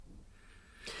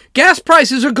Gas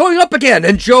prices are going up again,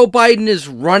 and Joe Biden is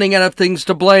running out of things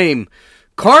to blame.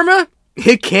 Karma?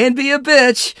 It can be a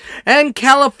bitch. And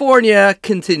California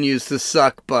continues to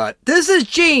suck butt. This is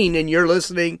Gene, and you're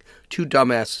listening to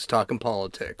Dumbasses Talking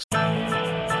Politics.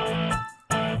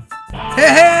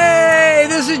 Hey,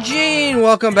 this is Gene.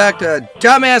 Welcome back to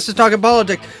Dumbasses Talking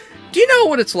Politics. Do you know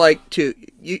what it's like to...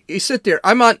 You sit there.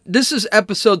 This is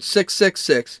episode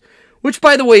 666, which,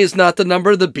 by the way, is not the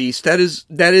number of the beast. That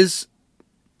is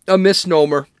a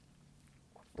misnomer.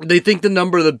 They think the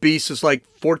number of the beast is like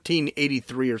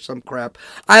 1483 or some crap.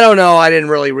 I don't know. I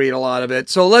didn't really read a lot of it.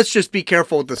 So let's just be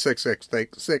careful with the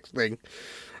 666 thing.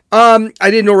 I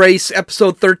didn't erase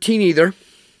episode 13 either.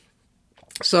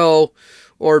 So,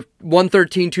 or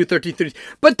 113, 213, 3.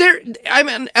 But I'm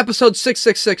in episode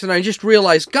 666 and I just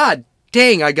realized, God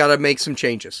dang, I got to make some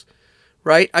changes,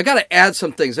 right? I got to add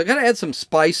some things. I got to add some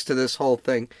spice to this whole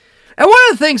thing. And one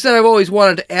of the things that I've always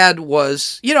wanted to add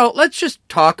was, let's just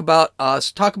talk about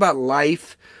us, talk about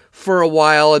life for a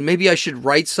while, and maybe I should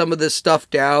write some of this stuff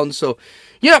down. So,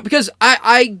 because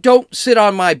I don't sit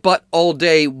on my butt all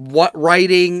day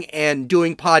writing and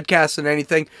doing podcasts and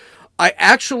anything. I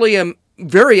actually am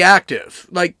very active.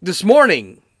 Like this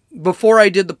morning, before I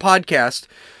did the podcast,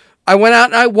 I went out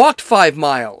and I walked 5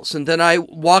 miles, and then I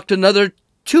walked another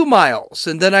 2 miles,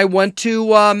 and then I went to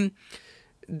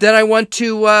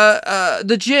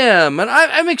the gym, and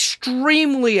I'm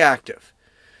extremely active.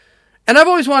 And I've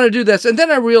always wanted to do this, and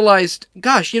then I realized,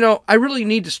 gosh, I really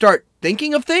need to start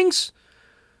thinking of things,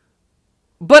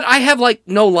 but I have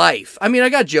no life. I mean, I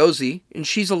got Josie, and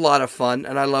she's a lot of fun,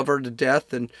 and I love her to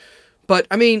death, but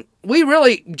I mean,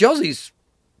 Josie's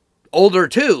older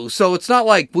too, so it's not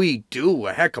like we do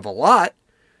a heck of a lot.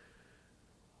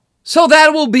 So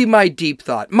that will be my deep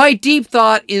thought. My deep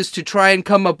thought is to try and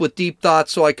come up with deep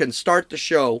thoughts so I can start the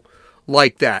show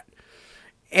like that.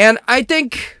 And I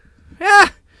think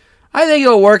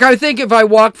it'll work. I think if I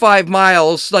walk 5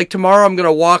 miles, like tomorrow I'm going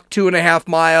to walk 2.5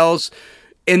 miles,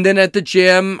 and then at the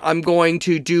gym I'm going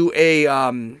to do a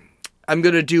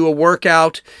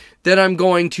workout, then I'm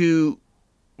going to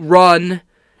run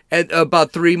at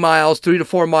about 3 to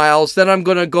 4 miles. Then I'm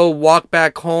going to go walk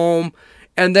back home.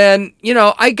 And then, you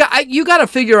got to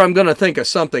figure I'm going to think of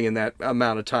something in that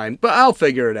amount of time. But I'll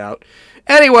figure it out.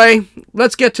 Anyway,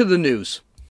 let's get to the news.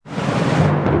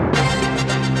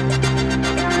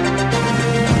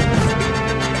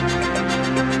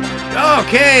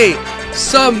 Okay,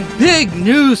 some big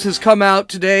news has come out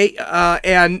today.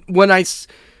 And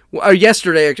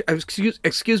yesterday,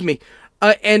 excuse me.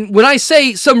 And when I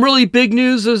say some really big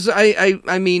news,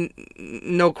 I mean,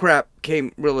 no crap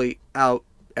came really out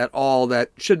at all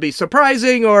that should be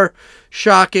surprising or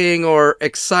shocking or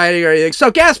exciting or anything.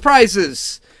 So gas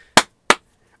prices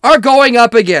are going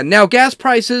up again. Now, gas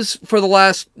prices for the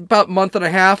last about month and a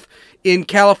half in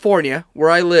California, where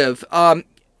I live,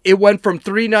 it went from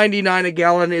 $3.99 a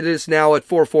gallon. It is now at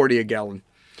 $4.40 a gallon.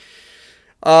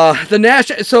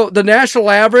 The national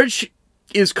average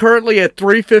is currently at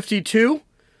 $3.52.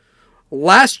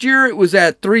 Last year it was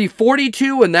at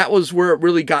 $3.42, and that was where it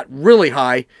really got really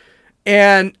high.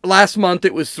 And last month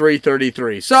it was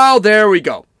 $3.33. So there we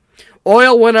go.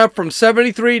 Oil went up from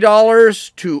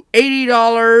 $73 to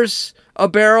 $80 a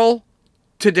barrel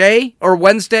today or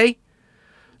Wednesday.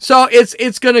 So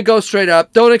it's going to go straight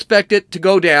up. Don't expect it to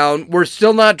go down. We're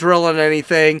still not drilling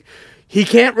anything. He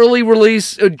can't really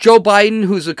release, Joe Biden,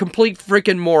 who's a complete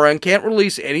freaking moron, can't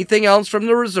release anything else from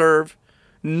the reserve.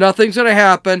 Nothing's going to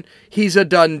happen. He's a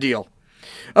done deal.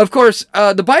 Of course,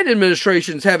 the Biden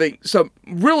administration's having some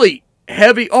really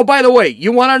heavy... Oh, by the way,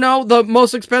 you want to know the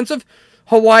most expensive?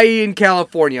 Hawaii and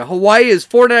California. Hawaii is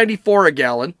 $4.94 a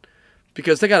gallon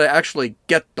because they got to actually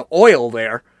get the oil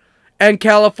there. And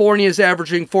California is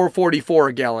averaging $4.44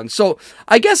 a gallon. So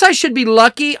I guess I should be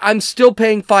lucky. I'm still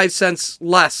paying 5 cents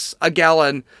less a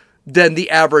gallon than the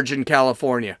average in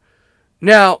California.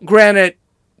 Now, granted,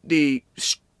 the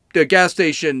gas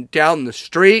station down the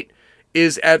street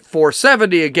is at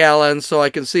 $4.70 a gallon, so I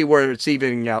can see where it's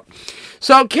evening out.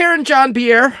 So Karen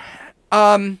Jean-Pierre,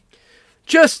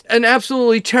 just an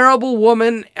absolutely terrible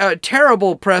woman, a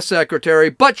terrible press secretary,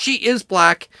 but she is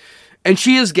black and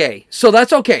she is gay, so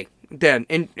that's okay. Then,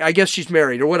 and I guess she's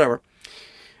married or whatever.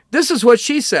 This is what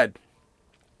she said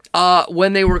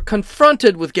when they were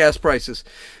confronted with gas prices.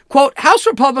 Quote, House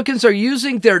Republicans are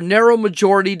using their narrow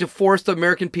majority to force the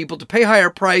American people to pay higher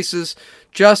prices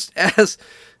just as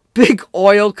big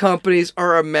oil companies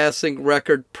are amassing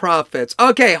record profits.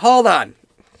 Okay, hold on.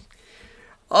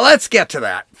 Let's get to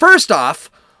that. First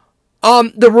off,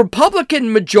 the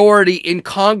Republican majority in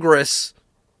Congress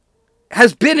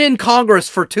has been in Congress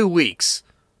for 2 weeks.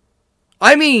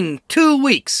 I mean, 2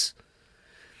 weeks.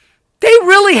 They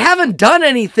really haven't done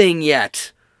anything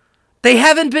yet. They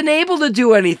haven't been able to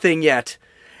do anything yet.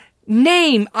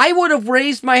 I would have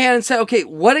raised my hand and said, okay,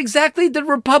 what exactly did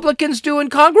Republicans do in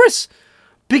Congress?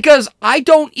 Because I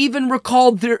don't even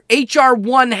recall their H.R.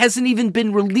 1 hasn't even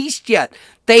been released yet.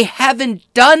 They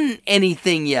haven't done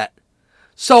anything yet.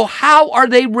 So how are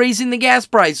they raising the gas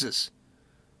prices?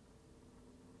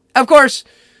 Of course,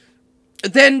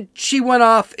 then she went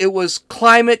off. It was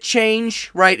climate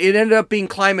change, right? It ended up being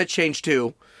climate change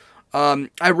too.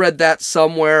 I read that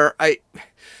somewhere.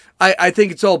 I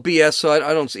think it's all BS, so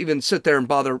I don't even sit there and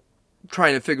bother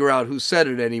trying to figure out who said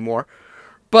it anymore.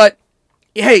 But,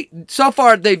 hey, so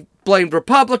far they've blamed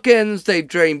Republicans, they've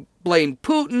blamed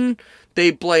Putin,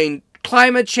 they blamed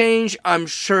climate change. I'm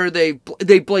sure they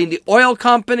blamed the oil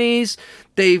companies,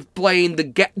 they've blamed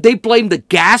the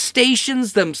gas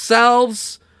stations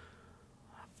themselves.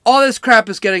 All this crap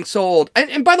is getting so old.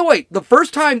 And by the way, the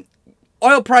first time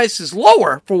oil price is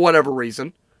lower, for whatever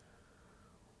reason,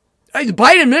 the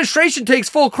Biden administration takes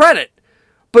full credit,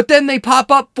 but then they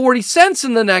pop up 40 cents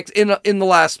in the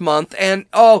last month, and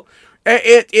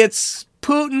it's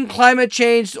Putin, climate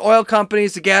change, the oil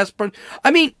companies, the gas.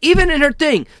 I mean, even in her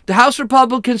thing, the House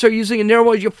Republicans are using a narrow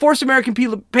way to force American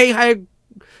people to pay higher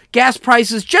gas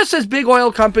prices, just as big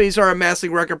oil companies are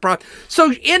amassing record profits.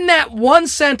 So in that one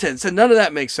sentence, and none of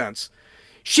that makes sense,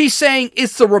 she's saying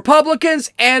it's the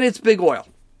Republicans and it's big oil.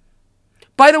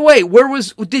 By the way,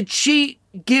 did she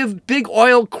give big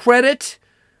oil credit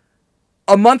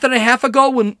a month and a half ago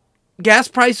when gas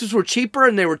prices were cheaper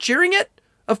and they were cheering it?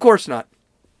 Of course not.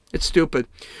 It's stupid.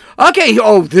 Okay,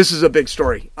 this is a big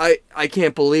story. I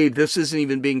can't believe this isn't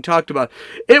even being talked about.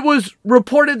 It was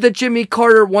reported that Jimmy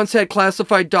Carter once had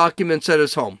classified documents at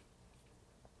his home.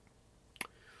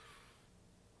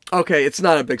 Okay, it's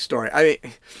not a big story. I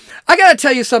mean, I gotta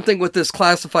tell you something with this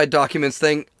classified documents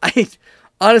thing.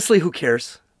 Honestly, who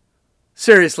cares?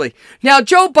 Seriously. Now,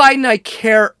 Joe Biden, I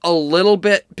care a little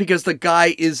bit because the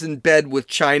guy is in bed with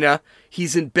China.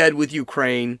 He's in bed with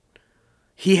Ukraine.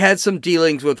 He had some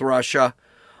dealings with Russia.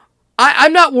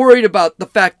 I'm not worried about the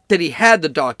fact that he had the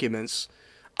documents.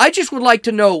 I just would like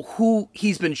to know who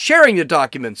he's been sharing the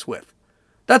documents with.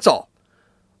 That's all.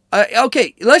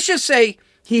 Okay, let's just say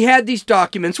he had these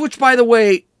documents, which, by the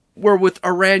way, were with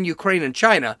Iran, Ukraine, and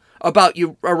China, about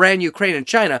Iran, Ukraine, and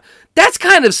China. That's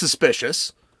kind of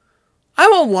suspicious. I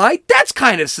won't lie, that's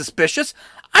kind of suspicious.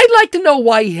 I'd like to know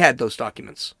why he had those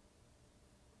documents.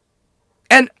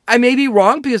 And I may be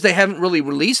wrong because they haven't really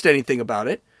released anything about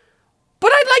it.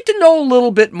 But I'd like to know a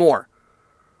little bit more.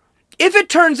 If it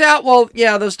turns out, well,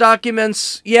 yeah, those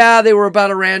documents, yeah, they were about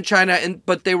Iran, China,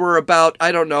 but they were about,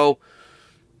 I don't know,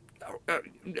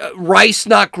 rice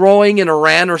not growing in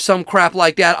Iran or some crap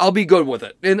like that, I'll be good with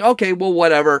it. And okay, well,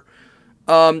 whatever.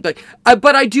 But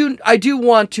I do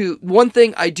want to, one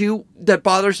thing that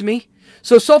bothers me.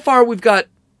 So far we've got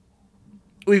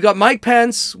Mike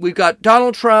Pence, we've got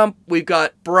Donald Trump, we've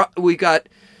got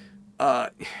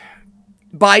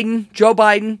Biden, Joe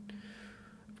Biden.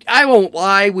 I won't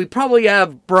lie, we probably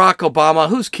have Barack Obama.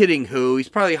 Who's kidding who? He's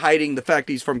probably hiding the fact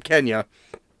he's from Kenya.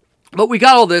 But we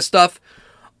got all this stuff.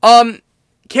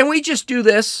 Can we just do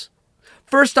this?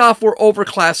 First off, we're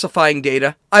overclassifying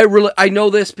data. I know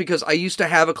this because I used to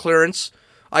have a clearance.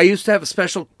 I used to have a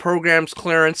special programs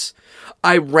clearance.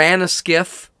 I ran a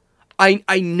SCIF.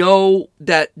 I know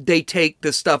that they take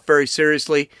this stuff very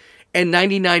seriously. And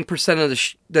 99%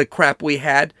 of the crap we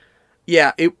had,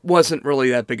 yeah, it wasn't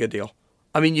really that big a deal.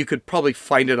 I mean, you could probably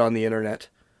find it on the internet.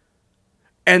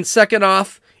 And second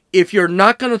off, if you're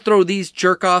not going to throw these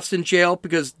jerk-offs in jail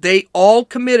because they all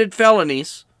committed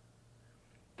felonies,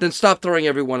 then stop throwing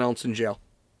everyone else in jail.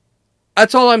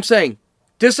 That's all I'm saying.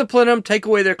 Discipline them, take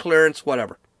away their clearance,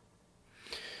 whatever.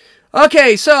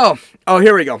 Okay, so,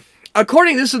 here we go.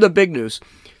 This is the big news.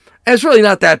 And it's really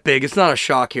not that big. It's not a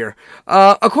shock here.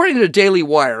 According to the Daily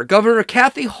Wire, Governor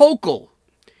Kathy Hochul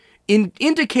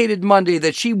indicated Monday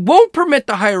that she won't permit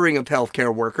the hiring of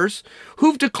healthcare workers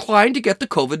who've declined to get the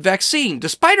COVID vaccine,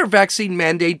 despite her vaccine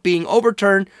mandate being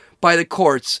overturned by the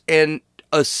courts and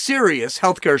a serious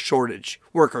healthcare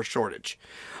worker shortage.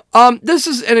 This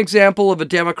is an example of a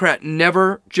Democrat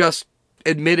never just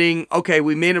admitting, okay,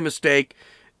 we made a mistake.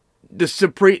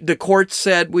 The court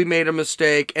said we made a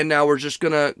mistake, and now we're just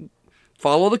going to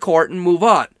follow the court and move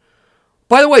on.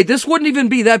 By the way, this wouldn't even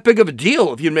be that big of a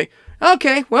deal if you make,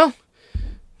 okay, well,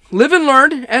 live and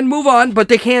learn and move on, but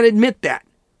they can't admit that.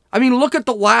 I mean, look at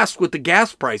the last with the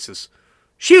gas prices.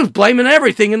 She was blaming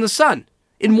everything in the sun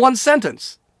in one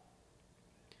sentence.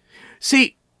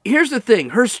 See, here's the thing.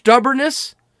 Her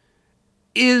stubbornness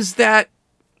is that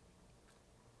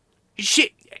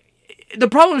the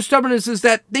problem with stubbornness is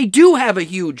that they do have a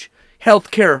huge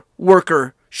healthcare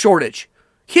worker shortage.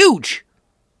 Huge.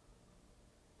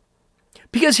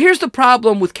 Because here's the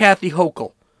problem with Kathy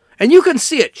Hochul. And you can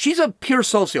see it. She's a pure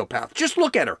sociopath. Just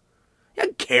look at her. She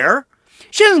doesn't care.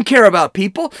 She doesn't care about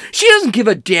people. She doesn't give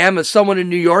a damn if someone in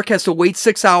New York has to wait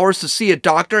 6 hours to see a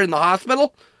doctor in the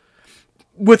hospital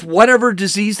with whatever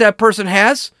disease that person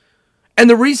has. And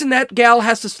the reason that gal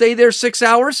has to stay there 6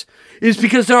 hours is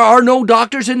because there are no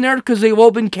doctors in there because they've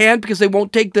all been canned because they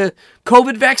won't take the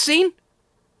COVID vaccine.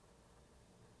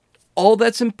 All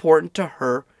that's important to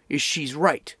her is she's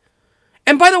right.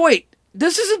 And by the way,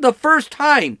 this isn't the first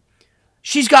time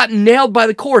she's gotten nailed by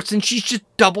the courts and she's just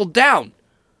doubled down.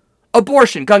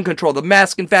 Abortion, gun control, the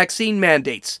mask and vaccine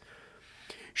mandates.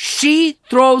 She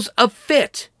throws a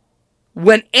fit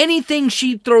when anything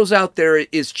she throws out there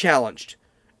is challenged.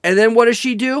 And then what does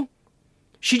she do?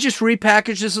 She just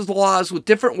repackages the laws with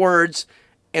different words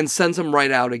and sends them right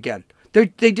out again. They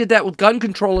did that with gun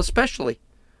control especially.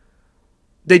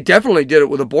 They definitely did it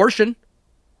with abortion.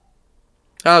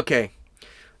 Okay,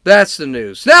 that's the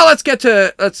news. Now let's get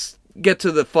to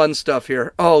the fun stuff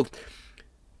here. Oh,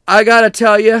 I gotta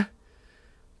tell you,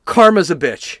 karma's a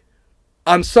bitch.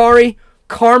 I'm sorry,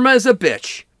 karma is a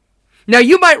bitch. Now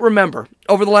you might remember,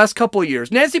 over the last couple of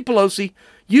years, Nancy Pelosi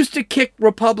used to kick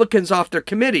Republicans off their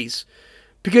committees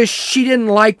because she didn't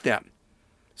like them.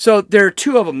 So there are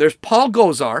two of them. There's Paul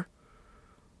Gosar,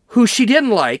 who she didn't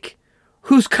like,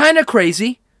 who's kind of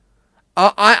crazy.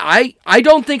 I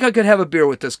don't think I could have a beer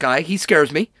with this guy. He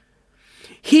scares me.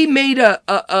 He made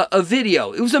a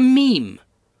video. It was a meme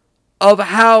of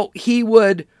how he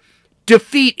would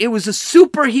defeat. It was a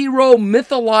superhero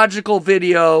mythological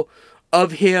video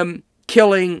of him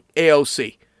killing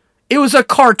AOC. It was a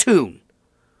cartoon.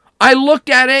 I looked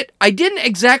at it. I didn't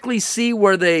exactly see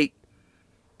where they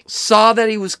saw that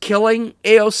he was killing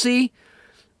AOC,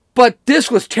 but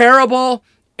this was terrible,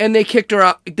 and they kicked her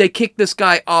out. They kicked this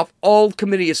guy off all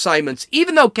committee assignments,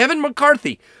 even though Kevin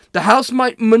McCarthy, the House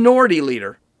Minority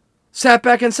Leader, sat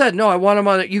back and said, "No, I want him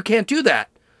on it. You can't do that,"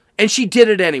 and she did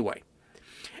it anyway.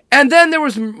 And then there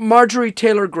was Marjorie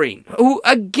Taylor Greene, who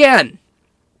again,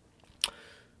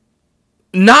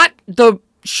 not the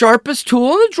sharpest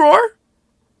tool in the drawer,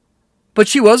 but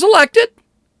she was elected.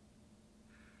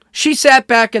 She sat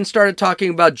back and started talking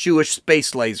about Jewish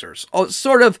space lasers. Oh,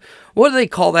 sort of, what do they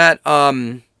call that?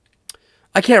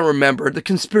 I can't remember. The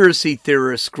conspiracy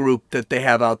theorist group that they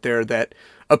have out there that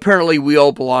apparently we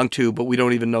all belong to, but we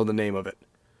don't even know the name of it.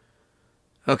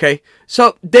 Okay?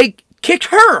 So they kicked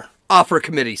her off her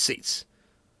committee seats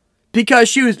because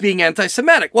she was being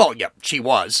anti-Semitic. Well, yeah, she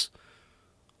was.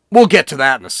 We'll get to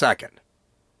that in a second.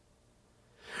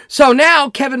 So now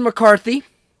Kevin McCarthy,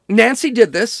 Nancy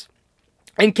did this,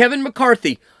 and Kevin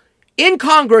McCarthy in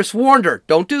Congress warned her,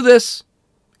 don't do this.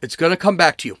 It's going to come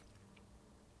back to you.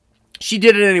 She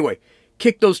did it anyway.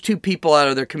 Kicked those two people out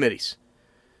of their committees.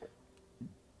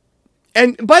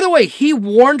 And by the way, he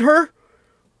warned her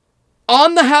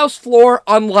on the House floor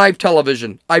on live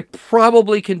television. I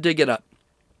probably can dig it up.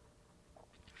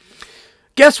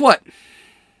 Guess what?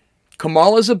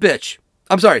 Kamala's a bitch.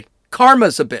 I'm sorry,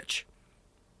 karma's a bitch.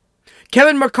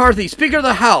 Kevin McCarthy, Speaker of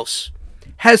the House,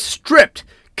 has stripped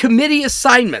committee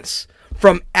assignments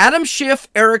from Adam Schiff,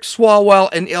 Eric Swalwell,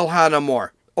 and Ilhan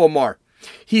Omar.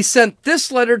 He sent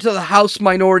this letter to the House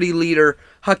Minority Leader,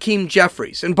 Hakeem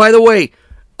Jeffries. And by the way,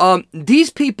 these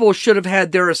people should have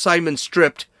had their assignments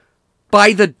stripped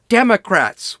by the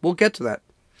Democrats. We'll get to that.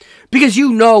 Because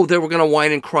you know they were going to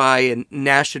whine and cry and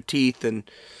gnash their teeth and...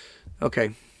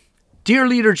 Okay. Dear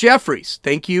Leader Jeffries,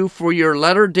 thank you for your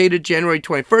letter dated January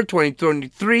 21st,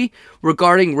 2023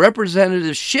 regarding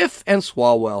Representatives Schiff and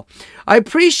Swalwell. I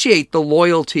appreciate the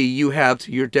loyalty you have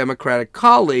to your Democratic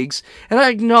colleagues, and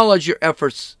I acknowledge your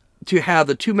efforts to have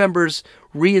the two members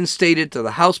reinstated to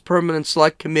the House Permanent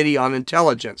Select Committee on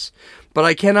Intelligence. But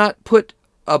I cannot put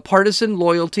a partisan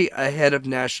loyalty ahead of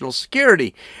national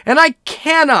security, and I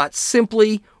cannot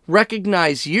simply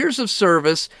recognize years of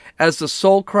service as the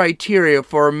sole criteria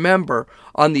for a member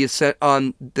on this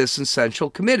essential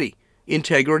committee.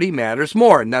 Integrity matters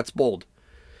more, and that's bold.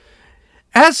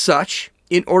 As such,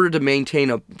 in order to maintain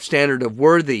a standard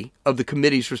worthy of the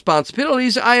committee's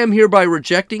responsibilities, I am hereby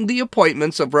rejecting the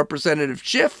appointments of Representative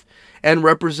Schiff and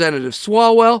Representative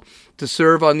Swalwell to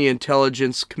serve on the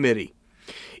Intelligence Committee.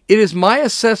 It is my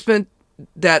assessment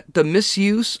that the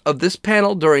misuse of this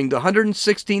panel during the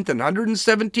 116th and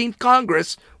 117th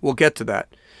Congress, we'll get to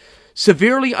that,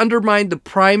 severely undermined the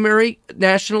primary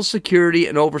national security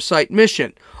and oversight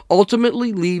mission,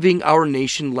 ultimately leaving our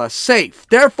nation less safe.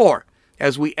 Therefore,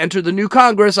 As we enter the new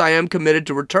Congress, I am committed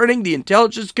to returning the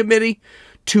Intelligence Committee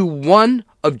to one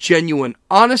of genuine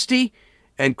honesty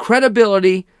and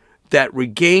credibility that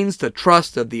regains the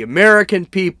trust of the American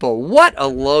people. What a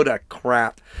load of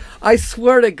crap. I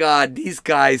swear to God, these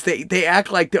guys, they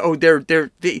act like,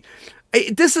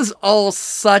 this is all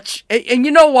such, and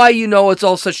you know why you know it's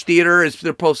all such theater is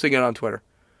they're posting it on Twitter.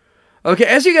 Okay,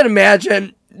 as you can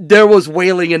imagine, there was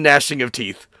wailing and gnashing of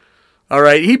teeth. All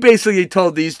right, he basically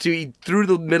told these two, he threw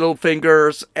the middle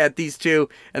fingers at these two,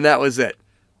 and that was it.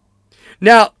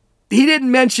 Now, he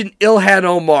didn't mention Ilhan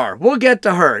Omar. We'll get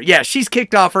to her. Yeah, she's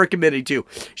kicked off her committee too.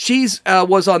 She's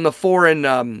was on the Foreign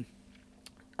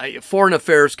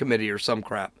Affairs Committee or some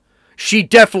crap. She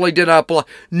definitely did not belong.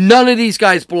 None of these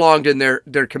guys belonged in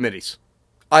their committees.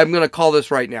 I'm going to call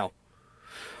this right now.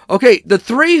 Okay, the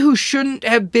three who shouldn't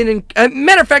have been in...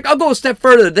 matter of fact, I'll go a step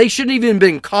further. They shouldn't even have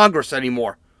been in Congress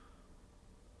anymore.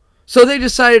 So they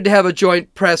decided to have a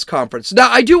joint press conference.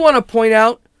 Now, I do want to point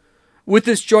out, with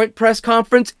this joint press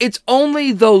conference, it's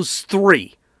only those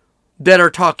three that are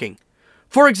talking.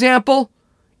 For example,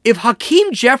 if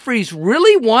Hakeem Jeffries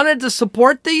really wanted to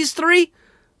support these three,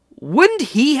 wouldn't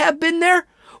he have been there?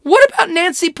 What about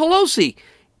Nancy Pelosi?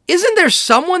 Isn't there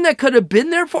someone that could have been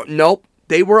there for? Nope,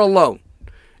 they were alone.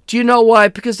 Do you know why?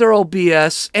 Because they're all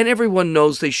BS, and everyone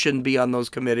knows they shouldn't be on those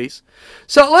committees.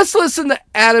 So let's listen to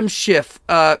Adam Schiff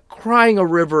crying a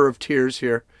river of tears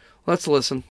here. Let's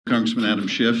listen. Congressman Adam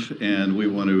Schiff, and we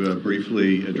want to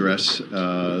briefly address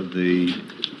the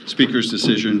Speaker's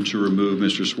decision to remove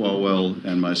Mr. Swalwell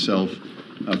and myself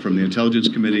from the Intelligence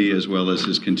Committee, as well as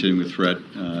his continuing threat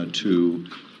to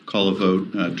call a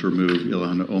vote to remove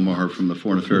Ilhan Omar from the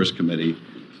Foreign Affairs Committee.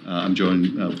 I'm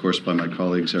joined, of course, by my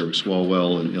colleagues Eric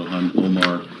Swalwell and Ilhan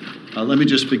Omar. Let me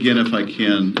just begin, if I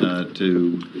can,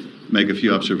 to make a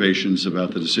few observations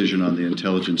about the decision on the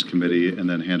Intelligence Committee and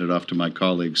then hand it off to my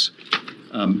colleagues.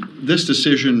 This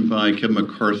decision by Kevin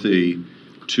McCarthy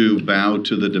to bow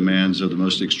to the demands of the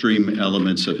most extreme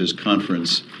elements of his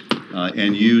conference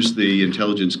and use the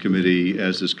Intelligence Committee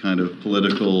as this kind of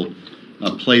political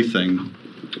plaything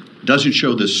doesn't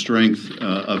show the strength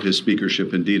of his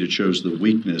speakership. Indeed, it shows the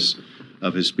weakness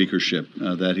of his speakership,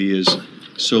 that he is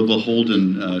so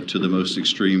beholden to the most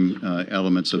extreme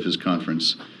elements of his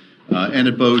conference. And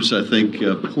it bodes, I think,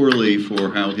 poorly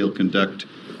for how he'll conduct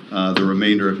the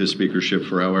remainder of his speakership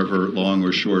for however long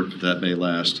or short that may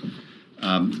last.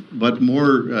 But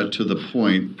more to the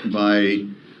point, by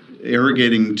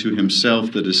arrogating to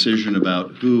himself the decision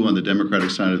about who on the Democratic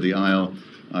side of the aisle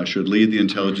should lead the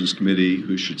Intelligence Committee,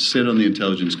 who should sit on the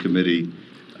Intelligence Committee,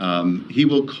 he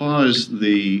will cause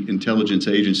the intelligence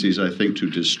agencies, I think, to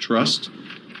distrust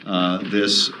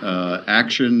this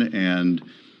action, and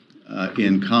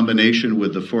in combination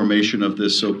with the formation of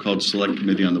this so-called Select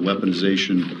Committee on the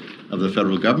Weaponization of the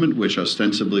Federal Government, which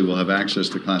ostensibly will have access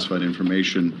to classified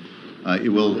information, it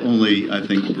will only, I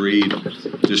think, breed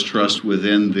distrust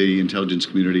within the intelligence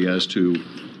community as to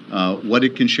what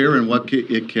it can share and what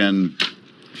it can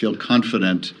feel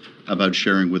confident about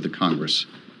sharing with the Congress.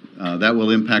 That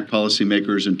will impact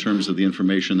policymakers in terms of the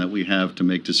information that we have to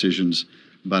make decisions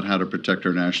about how to protect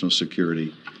our national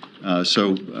security.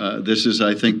 So this is,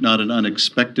 I think, not an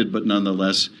unexpected but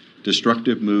nonetheless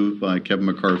destructive move by Kevin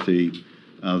McCarthy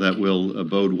that will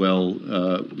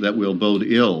bode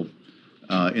ill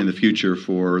in the future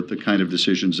for the kind of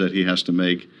decisions that he has to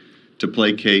make to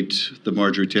placate the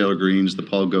Marjorie Taylor Greenes, the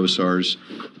Paul Gosars,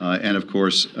 and of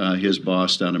course his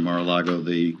boss down in Mar-a-Lago,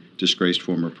 the disgraced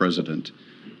former president.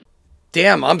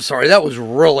 Damn, I'm sorry, that was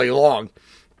really long.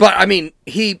 But, I mean,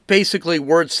 he basically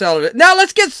word salad it. Now,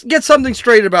 let's get something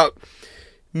straight about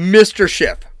Mr.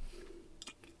 Schiff.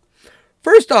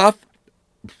 First off,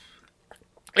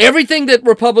 everything that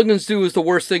Republicans do is the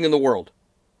worst thing in the world.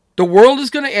 The world is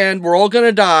going to end. We're all going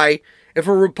to die if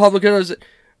a Republican does it.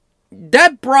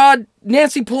 That broad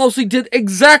Nancy Pelosi did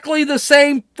exactly the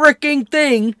same freaking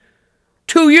thing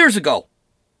 2 years ago.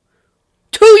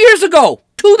 2 years ago,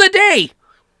 to the day.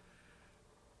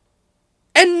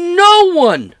 And no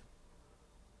one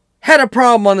had a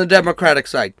problem on the Democratic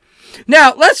side.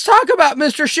 Now, let's talk about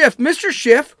Mr. Schiff. Mr.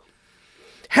 Schiff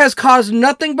has caused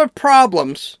nothing but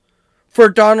problems for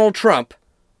Donald Trump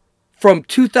from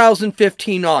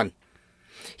 2015 on.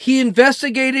 He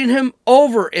investigated him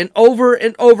over and over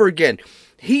and over again.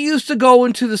 He used to go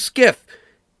into the SCIF,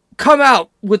 come out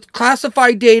with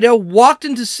classified data, walked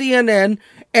into CNN,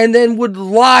 and then would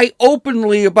lie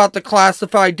openly about the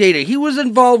classified data. He was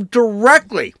involved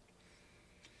directly.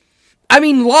 I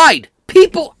mean, lied.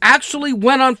 People actually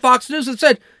went on Fox News and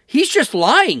said, he's just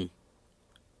lying.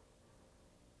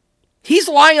 He's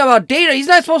lying about data he's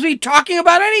not supposed to be talking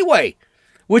about anyway.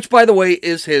 which, by the way,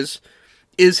 is his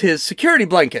security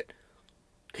blanket.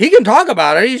 He can talk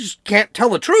about it. He just can't tell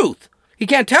the truth. He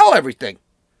can't tell everything.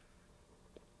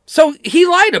 So he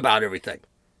lied about everything.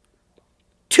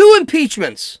 2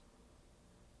 impeachments.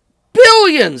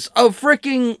 Billions of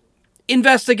freaking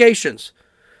investigations.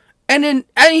 And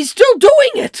he's still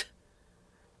doing it.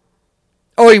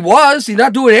 Oh, he was. He's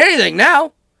not doing anything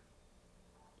now.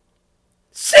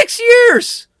 6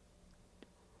 years.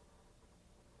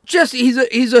 Just, he's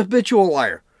a habitual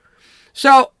liar.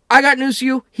 So, I got news for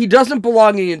you. He doesn't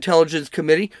belong in the Intelligence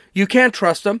Committee. You can't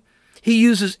trust him. He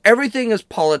uses everything as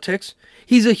politics.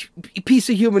 He's a piece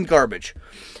of human garbage.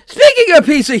 Speaking of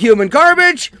piece of human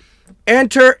garbage,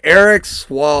 enter Eric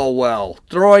Swalwell,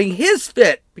 throwing his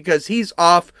fit because he's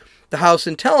off the House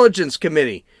Intelligence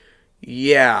Committee.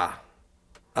 Yeah.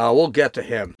 We'll get to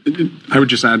him. I would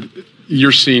just add,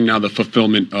 you're seeing now the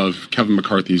fulfillment of Kevin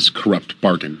McCarthy's corrupt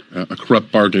bargain. A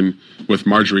corrupt bargain with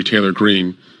Marjorie Taylor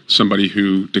Greene, somebody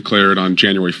who declared on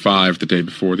January 5, the day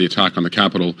before the attack on the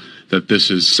Capitol, that this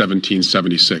is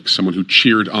 1776, someone who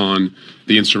cheered on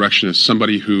the insurrectionists,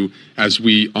 somebody who, as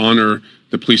we honor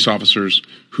the police officers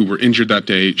who were injured that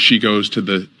day, she goes to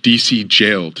the D.C.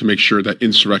 jail to make sure that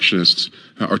insurrectionists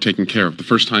are taken care of. The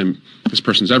first time this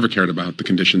person's ever cared about the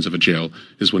conditions of a jail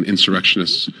is when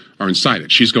insurrectionists are inside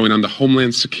it. She's going on the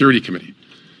Homeland Security Committee.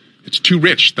 It's too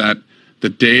rich that the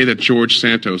day that George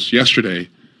Santos, yesterday,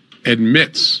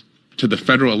 admits to the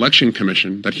Federal Election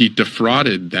Commission that he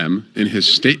defrauded them in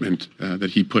his statement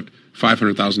that he put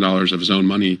 $500,000 of his own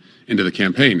money into the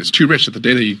campaign. It's too rich that the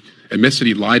day that he admits that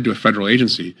he lied to a federal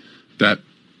agency, that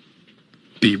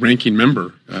the ranking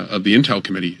member of the Intel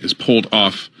Committee is pulled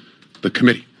off the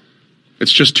committee.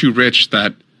 It's just too rich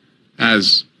that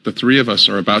as the three of us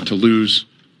are about to lose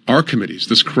our committees,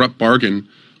 this corrupt bargain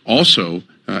also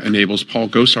enables Paul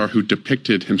Gosar, who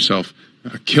depicted himself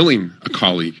killing a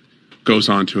colleague, goes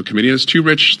on to a committee. And it's too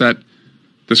rich that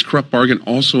this corrupt bargain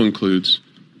also includes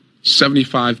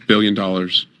 $75 billion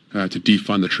to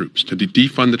defund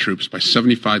the troops, by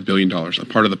 $75 billion, a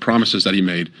part of the promises that he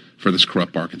made for this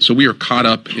corrupt bargain. So we are caught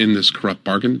up in this corrupt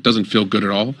bargain. It doesn't feel good at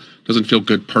all. It doesn't feel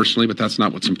good personally, but that's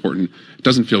not what's important. It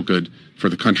doesn't feel good for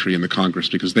the country and the Congress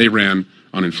because they ran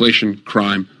on inflation,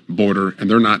 crime, border, and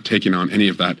they're not taking on any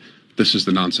of that. This is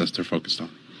the nonsense they're focused on.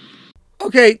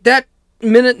 Okay, that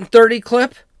minute and 30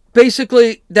 clip,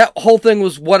 basically that whole thing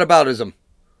was whataboutism.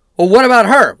 Well, what about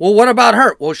her?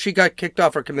 Well, she got kicked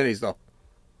off her committees, though.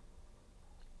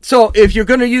 So if you're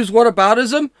going to use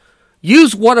whataboutism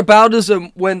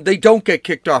when they don't get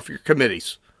kicked off your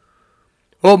committees.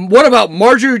 Well, what about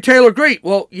Marjorie Taylor Greene?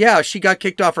 Well, yeah, she got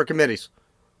kicked off her committees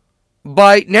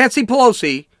by Nancy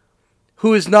Pelosi,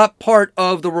 who is not part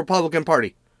of the Republican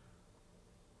Party.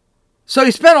 So he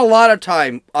spent a lot of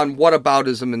time on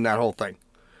whataboutism in that whole thing.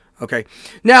 Okay.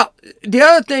 Now, the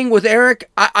other thing with Eric,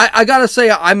 I got to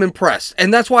say I'm impressed.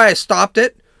 And that's why I stopped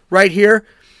it right here.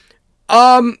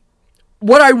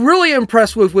 What I really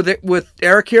impressed with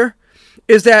Eric here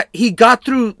is that he got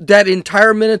through that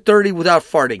entire minute 30 without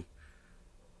farting.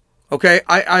 Okay.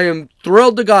 I am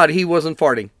thrilled to God he wasn't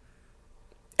farting.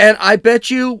 And I bet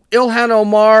you Ilhan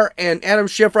Omar and Adam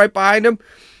Schiff right behind him,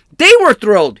 they were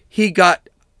thrilled he got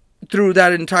through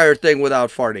that entire thing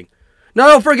without farting. Now,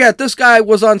 don't forget, this guy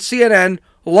was on CNN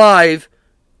live,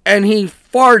 and he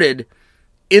farted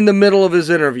in the middle of his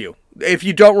interview. If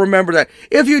you don't remember that.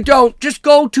 If you don't, just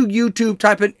go to YouTube,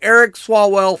 type in Eric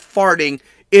Swalwell farting.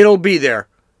 It'll be there.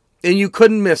 And you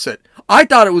couldn't miss it. I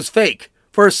thought it was fake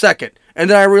for a second. And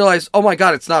then I realized, oh my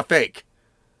God, it's not fake.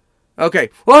 Okay.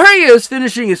 Well, here he is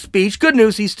finishing his speech. Good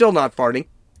news, he's still not farting.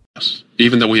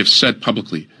 Even though we have said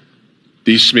publicly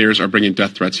these smears are bringing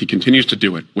death threats, he continues to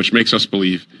do it, which makes us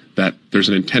believe that there's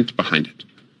an intent behind it.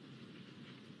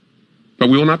 But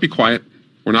we will not be quiet.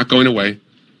 We're not going away.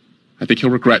 I think he'll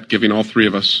regret giving all three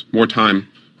of us more time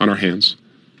on our hands.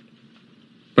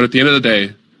 But at the end of the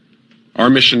day, our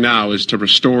mission now is to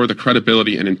restore the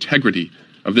credibility and integrity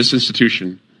of this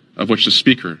institution of which the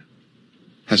Speaker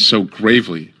has so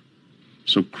gravely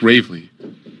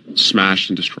smashed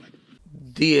and destroyed.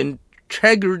 The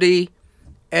integrity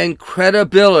and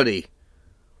credibility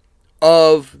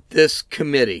of this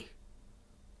committee.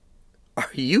 Are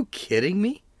you kidding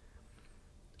me?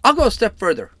 I'll go a step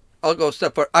further.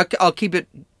 I'll keep it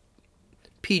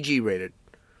PG rated.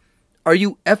 Are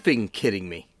you effing kidding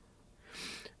me?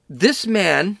 This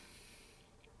man,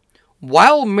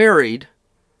 while married,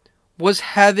 was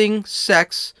having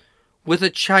sex with a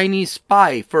Chinese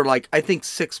spy for I think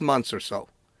 6 months or so.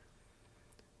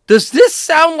 Does this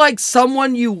sound like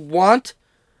someone you want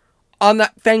on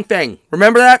that Fang Fang?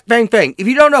 Remember that? Fang Fang. If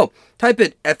you don't know, type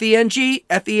in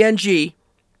FENG,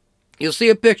 You'll see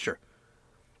a picture.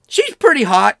 She's pretty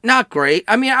hot, not great.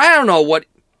 I mean, I don't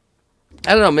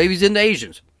know, maybe he's into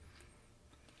Asians.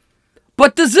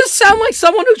 But does this sound like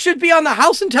someone who should be on the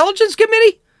House Intelligence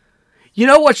Committee? You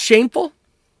know what's shameful?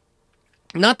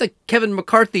 Not that Kevin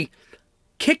McCarthy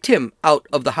kicked him out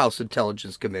of the House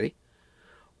Intelligence Committee,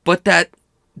 but that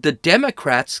the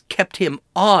Democrats kept him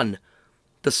on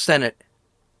the Senate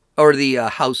or the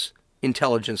House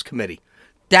Intelligence Committee.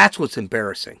 That's what's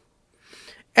embarrassing.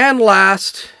 And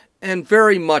last, and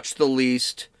very much the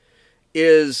least,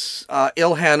 is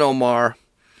Ilhan Omar.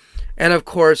 And of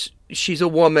course, she's a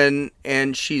woman,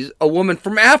 and she's a woman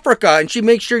from Africa, and she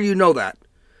makes sure you know that.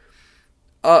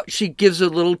 She gives a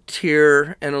little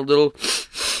tear and a little,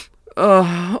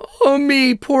 oh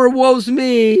me, poor woe's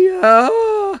me.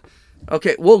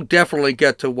 Okay, we'll definitely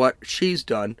get to what she's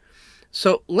done.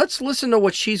 So let's listen to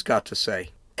what she's got to say.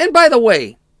 And by the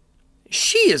way,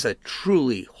 she is a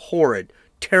truly horrid,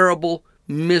 terrible,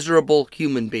 miserable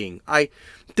human being.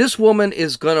 This woman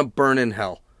is gonna burn in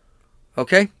hell.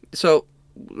 Okay? So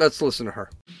let's listen to her.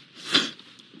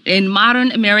 In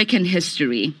modern American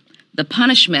history, the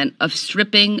punishment of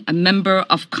stripping a member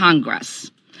of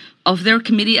Congress of their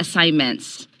committee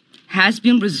assignments has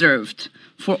been reserved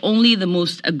for only the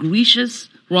most egregious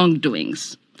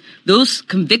wrongdoings. Those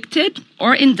convicted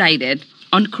or indicted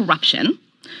on corruption,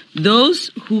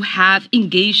 those who have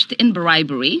engaged in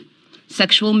bribery,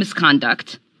 sexual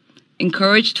misconduct,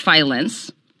 encouraged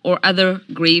violence, or other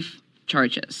grave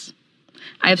charges.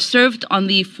 I have served on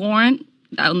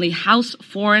the House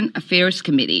Foreign Affairs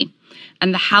Committee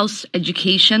and the House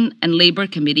Education and Labor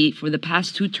Committee for the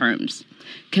past 2 terms,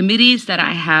 committees that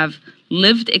I have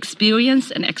lived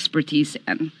experience and expertise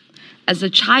in. As a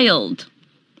child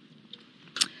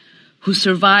who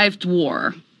survived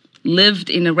war, lived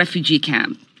in a refugee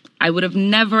camp, I would have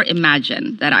never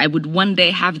imagined that I would one day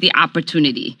have the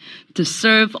opportunity to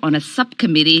serve on a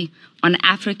subcommittee on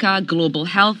Africa, global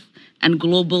health, and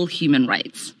global human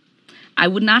rights. I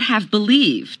would not have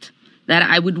believed that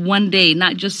I would one day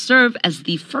not just serve as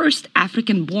the first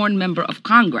African-born member of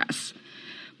Congress,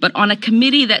 but on a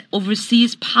committee that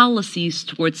oversees policies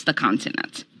towards the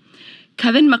continent.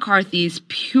 Kevin McCarthy's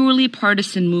purely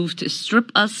partisan move to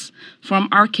strip us from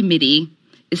our committee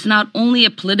is not only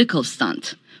a political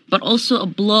stunt, but also a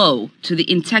blow to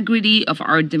the integrity of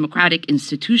our democratic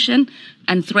institution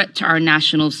and threat to our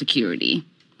national security.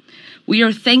 We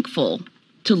are thankful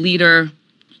to Leader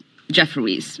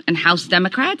Jeffries and House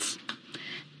Democrats,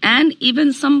 and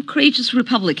even some courageous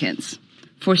Republicans,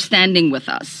 for standing with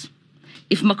us.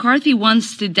 If McCarthy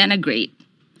wants to denigrate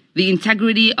the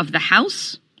integrity of the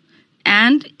House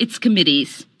and its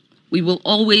committees, we will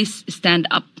always stand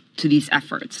up to these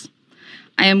efforts.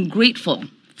 I am grateful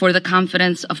for the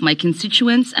confidence of my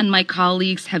constituents and my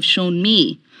colleagues have shown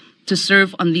me to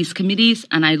serve on these committees,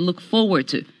 and I look forward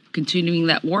to continuing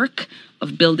that work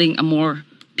of building a more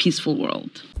peaceful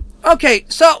world. Okay,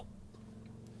 so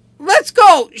let's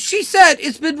go. She said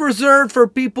it's been reserved for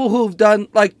people who've done,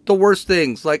 like, the worst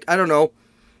things, like, I don't know,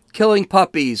 killing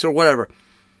puppies or whatever.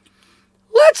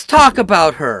 Let's talk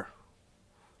about her.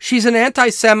 She's an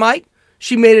anti-Semite.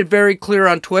 She made it very clear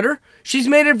on Twitter. She's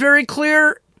made it very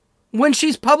clear when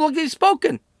she's publicly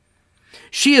spoken.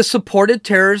 She has supported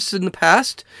terrorists in the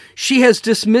past. She has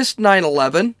dismissed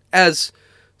 9/11 as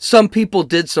some people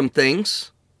did some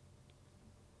things.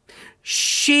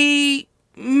 She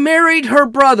married her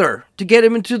brother to get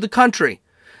him into the country.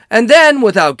 And then,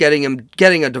 without getting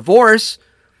a divorce,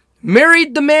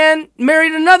 married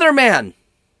another man.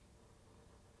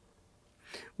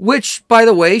 Which, by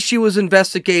the way, she was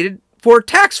investigated for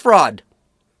tax fraud.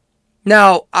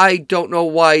 Now, I don't know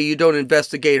why you don't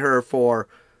investigate her for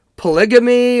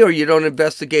polygamy or you don't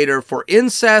investigate her for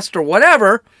incest or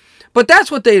whatever, but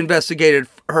that's what they investigated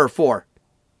her for.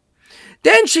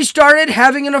 Then she started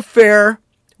having an affair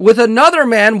with another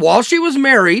man while she was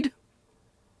married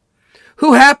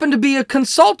who happened to be a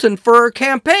consultant for her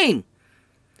campaign.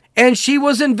 And she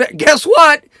was, guess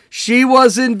what? She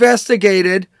was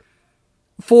investigated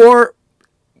for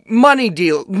money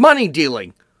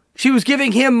dealing. She was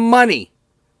giving him money.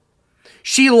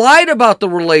 She lied about the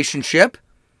relationship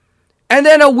and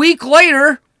then a week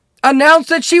later announced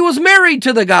that she was married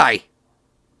to the guy.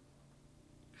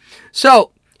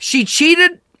 So she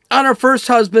cheated on her first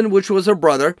husband, which was her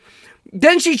brother.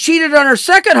 Then she cheated on her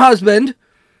second husband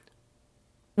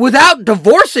without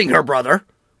divorcing her brother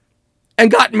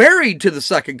and got married to the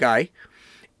second guy.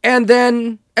 And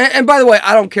then, and by the way,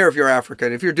 I don't care if you're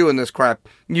African. If you're doing this crap,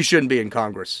 you shouldn't be in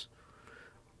Congress.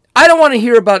 I don't want to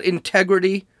hear about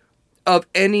integrity of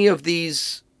any of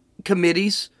these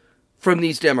committees from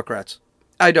these Democrats.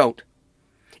 I don't.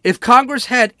 If Congress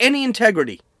had any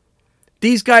integrity,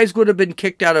 these guys would have been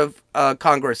kicked out of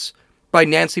Congress by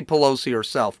Nancy Pelosi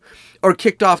herself, or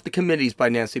kicked off the committees by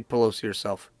Nancy Pelosi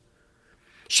herself.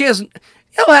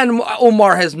 Ilhan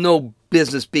Omar has no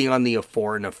business being on the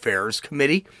Foreign Affairs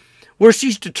Committee, where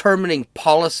she's determining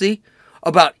policy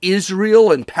about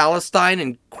Israel and Palestine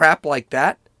and crap like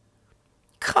that.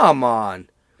 Come on.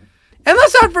 And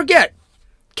let's not forget,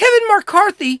 Kevin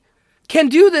McCarthy can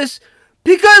do this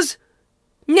because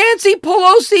Nancy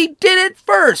Pelosi did it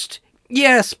first.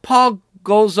 Yes, Paul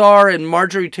Gosar and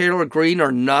Marjorie Taylor Greene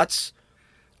are nuts.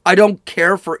 I don't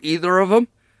care for either of them.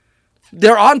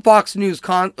 They're on Fox News,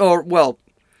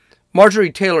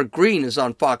 Marjorie Taylor Greene is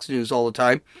on Fox News all the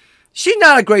time. She's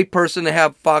not a great person to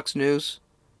have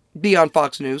be on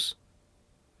Fox News.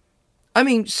 I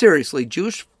mean, seriously,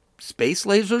 Jewish space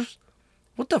lasers?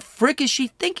 What the frick is she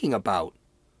thinking about?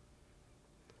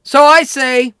 So I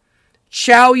say,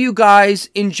 ciao, you guys.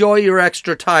 Enjoy your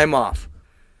extra time off.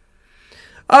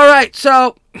 All right,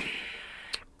 so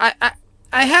I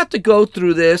have to go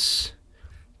through this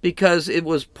because it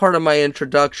was part of my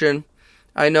introduction.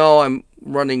 I know I'm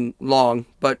running long,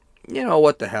 but you know,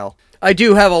 what the hell. I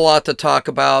do have a lot to talk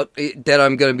about that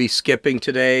I'm going to be skipping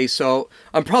today, so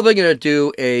I'm probably going to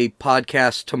do a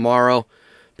podcast tomorrow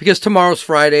because tomorrow's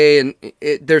Friday and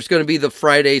there's going to be the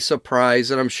Friday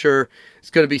surprise, and I'm sure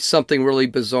it's going to be something really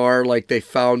bizarre, like they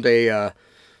found a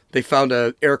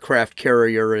aircraft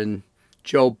carrier in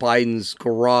Joe Biden's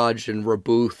garage in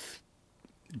Rehoboth,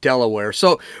 Delaware.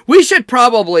 So we should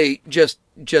probably just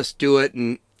do it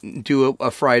and do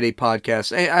a Friday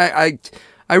podcast.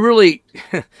 I really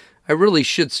I really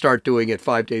should start doing it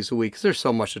 5 days a week because there's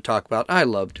so much to talk about. I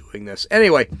love doing this.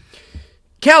 Anyway,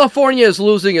 California is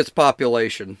losing its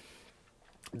population.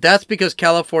 That's because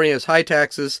California has high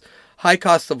taxes, high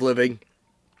cost of living,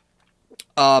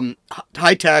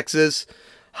 high taxes,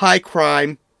 high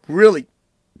crime, really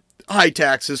high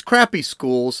taxes, crappy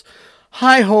schools,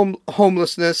 high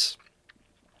homelessness,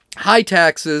 high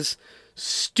taxes,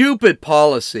 stupid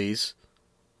policies,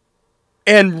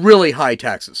 and really high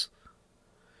taxes.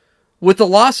 With the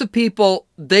loss of people,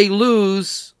 they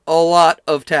lose a lot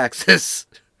of taxes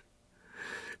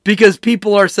because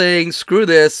people are saying, screw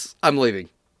this, I'm leaving.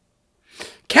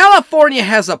 California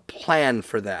has a plan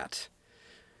for that.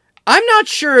 I'm not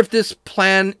sure if this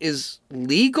plan is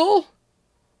legal.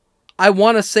 I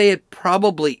want to say it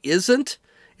probably isn't.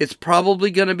 It's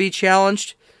probably going to be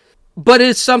challenged. But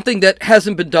it's something that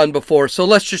hasn't been done before, so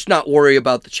let's just not worry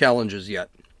about the challenges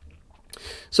yet.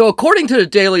 So according to the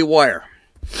Daily Wire,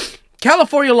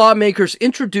 California lawmakers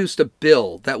introduced a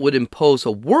bill that would impose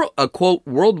a quote,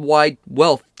 worldwide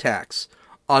wealth tax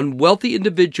on wealthy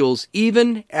individuals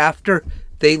even after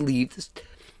they leave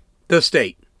the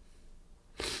state.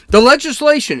 The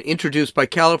legislation, introduced by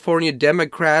California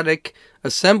Democratic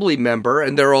Assembly member,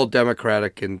 and they're all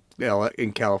Democratic in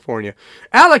California,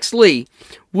 Alex Lee,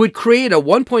 would create a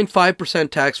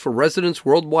 1.5% tax for residents'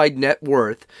 worldwide net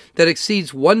worth that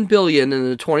exceeds $1 billion in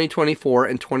the 2024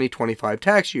 and 2025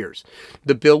 tax years.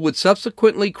 The bill would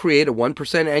subsequently create a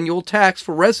 1% annual tax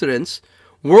for residents'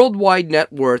 worldwide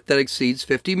net worth that exceeds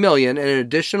 $50 million and an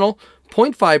additional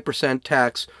 0.5%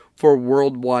 tax for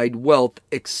worldwide wealth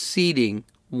exceeding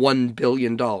 $1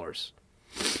 billion.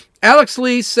 Alex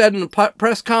Lee said in a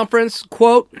press conference,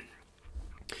 quote,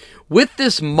 "With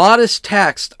this modest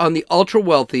tax on the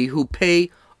ultra-wealthy who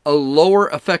pay a lower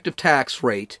effective tax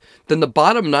rate than the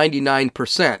bottom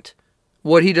 99%,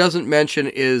 what he doesn't mention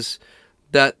is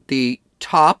that the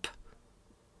top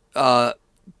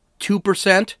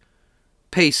 2%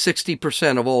 pay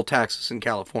 60% of all taxes in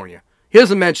California. He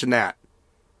doesn't mention that.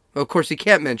 Of course, he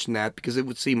can't mention that because it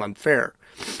would seem unfair.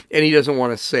 And he doesn't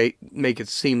want to make it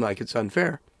seem like it's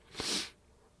unfair.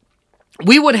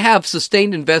 We would have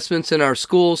sustained investments in our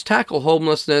schools, tackle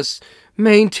homelessness,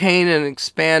 maintain and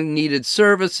expand needed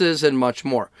services, and much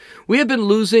more. We have been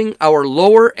losing our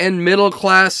lower and middle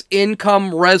class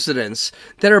income residents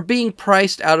that are being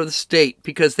priced out of the state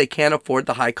because they can't afford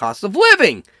the high cost of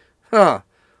living.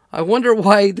 I wonder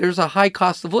why there's a high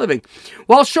cost of living.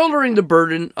 While shouldering the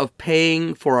burden of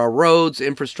paying for our roads,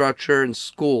 infrastructure, and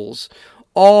schools,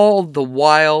 all the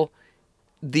while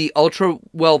the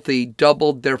ultra-wealthy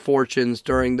doubled their fortunes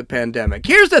during the pandemic.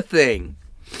 Here's the thing.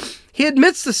 He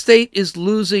admits the state is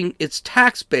losing its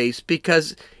tax base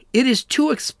because it is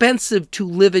too expensive to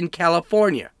live in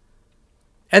California.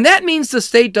 And that means the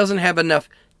state doesn't have enough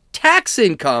tax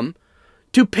income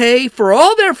to pay for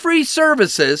all their free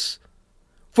services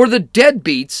for the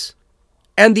deadbeats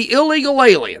and the illegal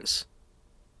aliens.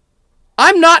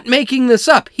 I'm not making this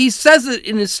up. He says it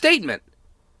in his statement.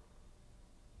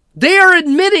 They are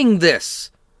admitting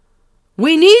this.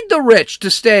 We need the rich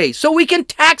to stay so we can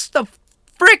tax the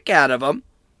frick out of them.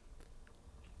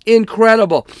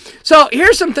 Incredible. So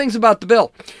here's some things about the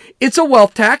bill. It's a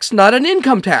wealth tax, not an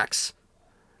income tax.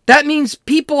 That means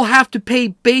people have to pay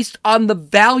based on the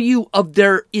value of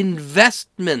their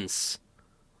investments,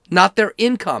 not their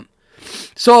income.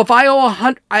 So if I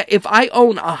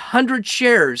own 100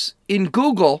 shares in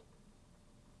Google,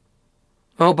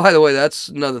 oh, by the way, that's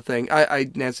another thing.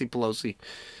 Nancy Pelosi.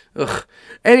 Ugh.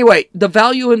 Anyway, the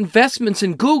value investments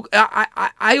in Google,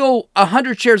 I owe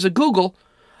 100 shares of Google,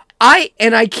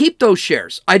 and I keep those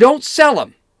shares. I don't sell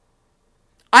them.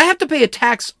 I have to pay a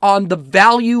tax on the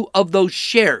value of those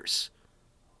shares.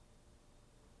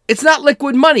 It's not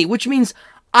liquid money, which means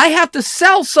I have to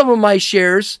sell some of my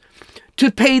shares to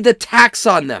pay the tax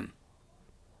on them.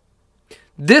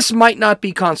 This might not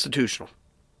be constitutional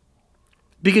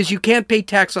because you can't pay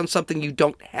tax on something you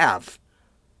don't have.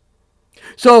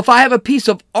 So if I have a piece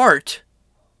of art,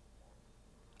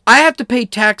 I have to pay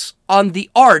tax on the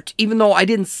art, even though I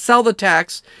didn't sell the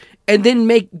tax and didn't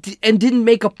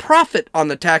make a profit on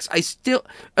the tax.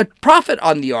 A profit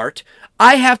on the art.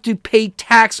 I have to pay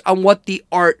tax on what the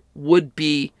art would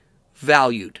be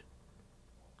valued.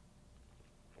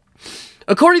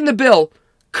 According to the bill,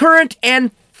 current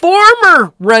and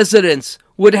former residents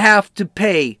would have to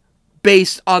pay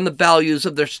based on the values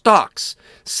of their stocks,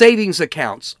 savings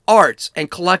accounts, arts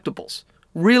and collectibles,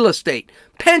 real estate,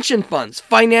 pension funds,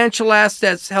 financial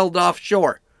assets held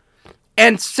offshore,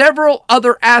 and several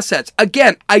other assets.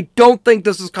 Again, I don't think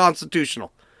this is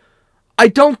constitutional. I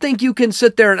don't think you can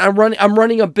sit there and I'm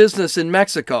running a business in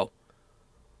Mexico.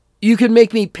 You can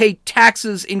make me pay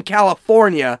taxes in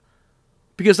California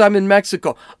because I'm in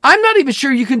Mexico. I'm not even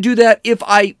sure you can do that if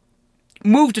I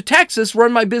move to Texas,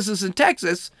 run my business in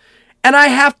Texas, and I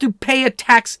have to pay a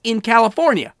tax in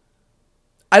California.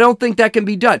 I don't think that can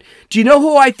be done. Do you know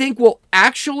who I think will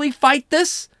actually fight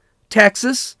this?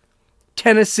 Texas,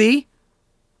 Tennessee,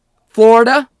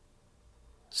 Florida,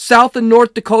 South and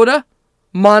North Dakota,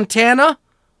 Montana.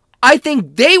 I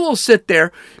think they will sit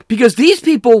there because these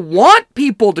people want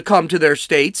people to come to their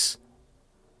states.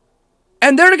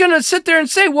 And they're going to sit there and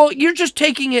say, well, you're just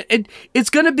taking it.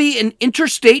 It's going to be an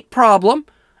interstate problem.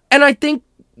 And I think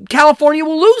California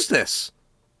will lose this.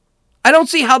 I don't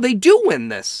see how they do win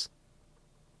this.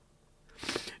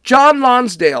 John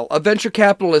Lonsdale, a venture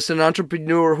capitalist and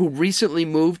entrepreneur who recently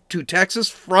moved to Texas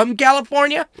from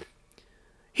California,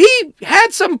 he had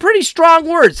some pretty strong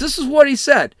words. This is what he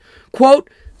said. Quote,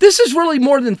 "This is really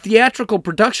more than theatrical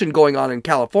production going on in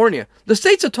California. The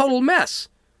state's a total mess.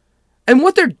 And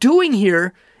what they're doing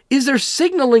here is they're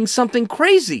signaling something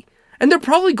crazy. And they're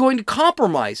probably going to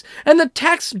compromise and the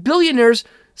tax billionaires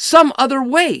some other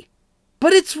way.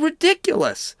 But it's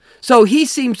ridiculous." So he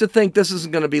seems to think this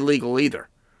isn't going to be legal either.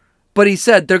 But he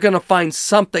said they're going to find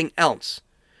something else.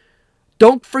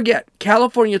 Don't forget,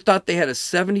 California thought they had a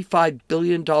 $75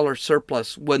 billion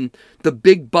surplus when the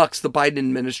big bucks the Biden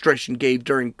administration gave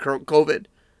during COVID.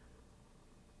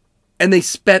 And they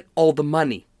spent all the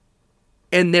money.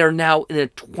 And they're now in a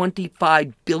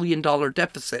 $25 billion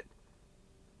deficit.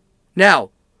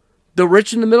 Now, the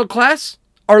rich and the middle class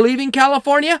are leaving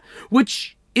California,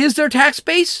 which is their tax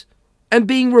base, and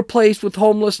being replaced with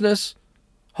homeless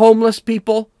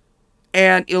people,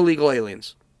 and illegal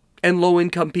aliens, and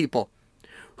low-income people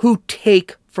who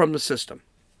take from the system.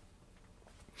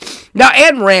 Now,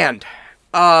 Ayn Rand,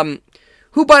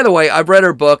 who, by the way, I've read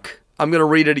her book. I'm going to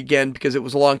read it again because it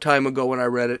was a long time ago when I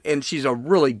read it, and she's a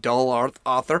really dull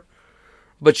author,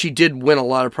 but she did win a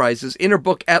lot of prizes. In her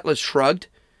book, Atlas Shrugged,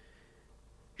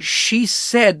 she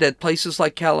said that places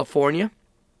like California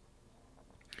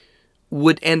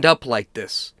would end up like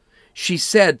this. She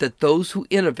said that those who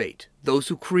innovate, those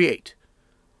who create,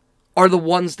 are the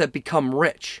ones that become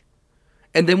rich.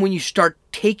 And then when you start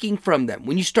taking from them,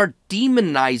 when you start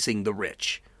demonizing the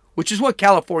rich, which is what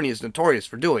California is notorious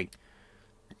for doing,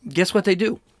 guess what they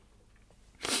do?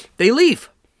 They leave.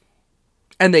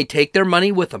 And they take their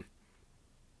money with them.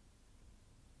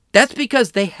 That's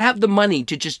because they have the money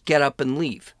to just get up and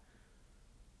leave.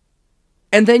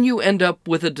 And then you end up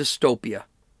with a dystopia.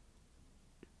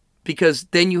 Because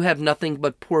then you have nothing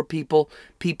but poor people,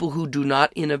 people who do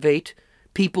not innovate,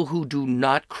 people who do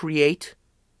not create.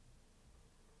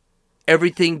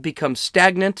 Everything becomes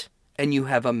stagnant and you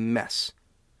have a mess.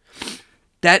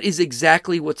 That is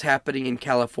exactly what's happening in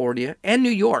California and New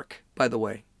York, by the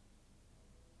way.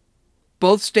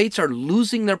 Both states are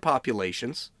losing their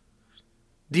populations.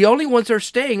 The only ones that are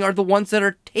staying are the ones that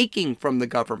are taking from the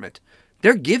government.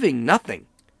 They're giving nothing.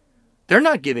 They're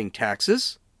not giving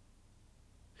taxes.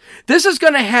 This is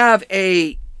going to have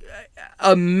a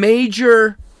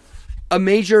major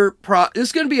this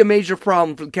is going to be a major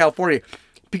problem for California,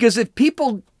 because if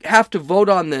people have to vote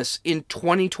on this in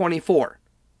 2024,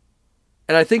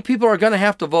 and I think people are going to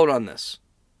have to vote on this.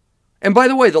 And by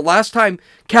the way, the last time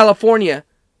California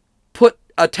put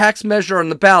a tax measure on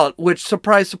the ballot, which,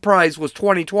 surprise, surprise, was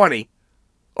 2020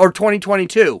 or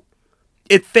 2022,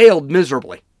 it failed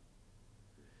miserably.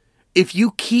 If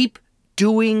you keep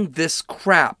doing this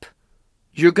crap,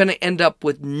 you're going to end up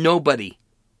with nobody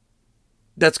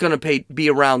that's going to be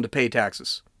around to pay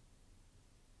taxes.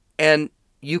 And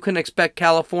you can expect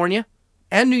California,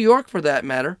 and New York for that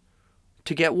matter,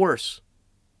 to get worse.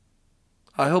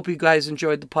 I hope you guys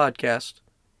enjoyed the podcast.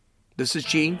 This is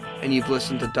Gene, and you've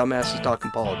listened to Dumbasses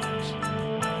Talking Politics.